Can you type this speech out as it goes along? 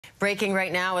Breaking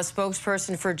right now, a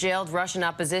spokesperson for jailed Russian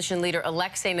opposition leader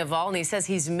Alexey Navalny says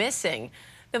he's missing.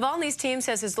 Navalny's team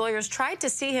says his lawyers tried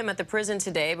to see him at the prison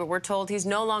today, but we're told he's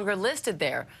no longer listed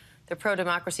there. The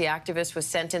pro-democracy activist was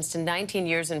sentenced to 19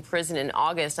 years in prison in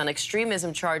August on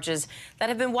extremism charges that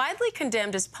have been widely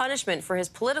condemned as punishment for his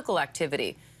political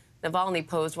activity. Navalny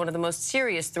posed one of the most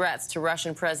serious threats to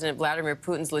Russian President Vladimir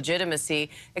Putin's legitimacy,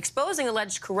 exposing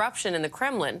alleged corruption in the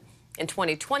Kremlin. In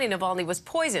 2020, Navalny was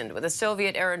poisoned with a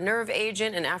Soviet-era nerve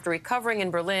agent, and after recovering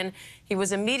in Berlin, he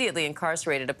was immediately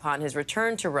incarcerated upon his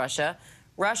return to Russia.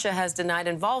 Russia has denied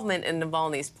involvement in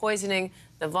Navalny's poisoning.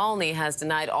 Navalny has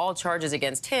denied all charges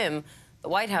against him. The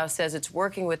White House says it's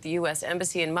working with the U.S.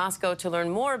 Embassy in Moscow to learn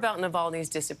more about Navalny's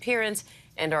disappearance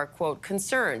and are, quote,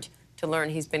 concerned to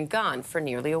learn he's been gone for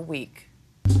nearly a week.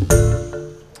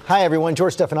 Hi, everyone.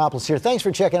 George Stephanopoulos here. Thanks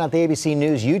for checking out the ABC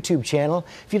News YouTube channel.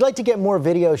 If you'd like to get more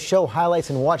videos, show highlights,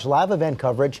 and watch live event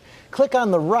coverage, click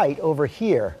on the right over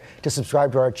here to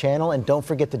subscribe to our channel. And don't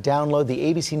forget to download the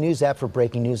ABC News app for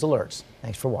breaking news alerts.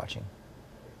 Thanks for watching.